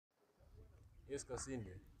Yes,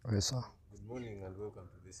 Kasinde. Yes, sir. Good morning and welcome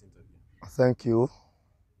to this interview. Thank you.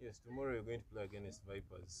 Yes, tomorrow you're going to play against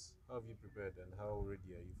Vipers. How have you prepared and how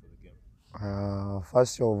ready are you for the game?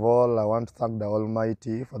 First of all, I want to thank the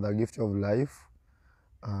Almighty for the gift of life.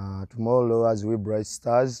 Tomorrow, as we Bright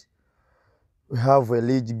Stars, we have a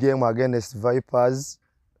league game against Vipers.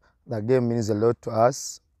 The game means a lot to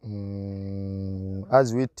us.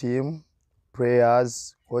 As we team,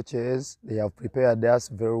 players, coaches, they have prepared us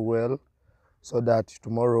very well so that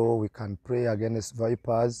tomorrow we can play against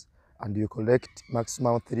Vipers and you collect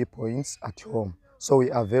maximum 3 points at home. So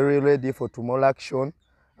we are very ready for tomorrow action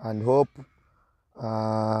and hope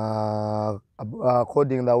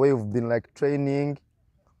according the way we've been training,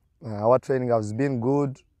 our training has been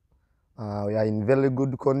good. We are in very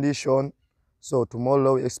good condition. So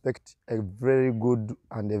tomorrow we expect a very good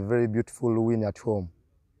and a very beautiful win at home.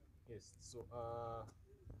 Yes, so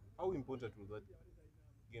how important will that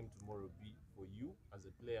game tomorrow be for you as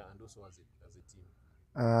a player and also as a team?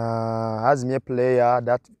 As me a player,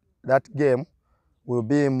 that game will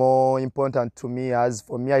be more important to me. As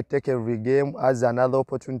for me, I take every game as another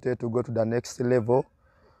opportunity to go to the next level.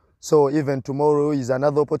 So even tomorrow is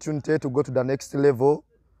another opportunity to go to the next level.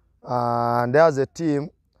 And as a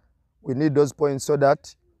team, we need those points so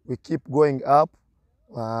that we keep going up.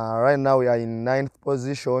 Right now we are in 9th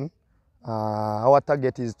position. Our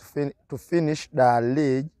target is to finish the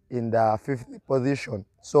league in the 5th position.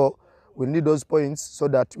 So we need those points so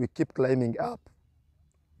that we keep climbing up.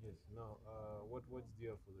 Yes, now what do you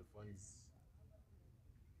have for the fans?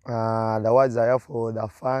 The words I have for the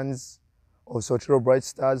fans of Soltilo Bright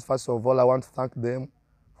Stars, first of all, I want to thank them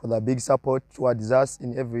for the big support towards us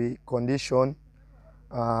in every condition.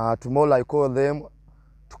 Tomorrow I call them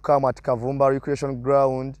to come at Kavumba Recreation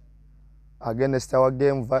Ground against our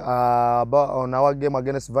game, on our game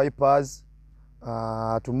against Vipers.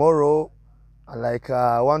 Tomorrow,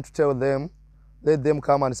 I want to tell them, let them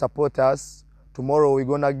come and support us. Tomorrow we're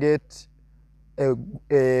gonna get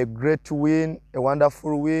a great win, a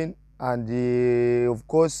wonderful win, and of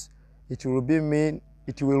course it will mean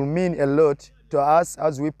a lot to us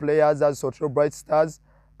as we players, as Soltilo Bright Stars,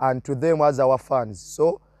 and to them as our fans.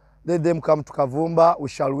 So let them come to Kavumba. We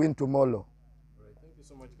shall win tomorrow. All right, thank you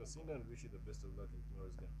so much, Kasinde, and wish you the best of luck in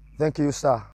tomorrow's game. Thank you, sir.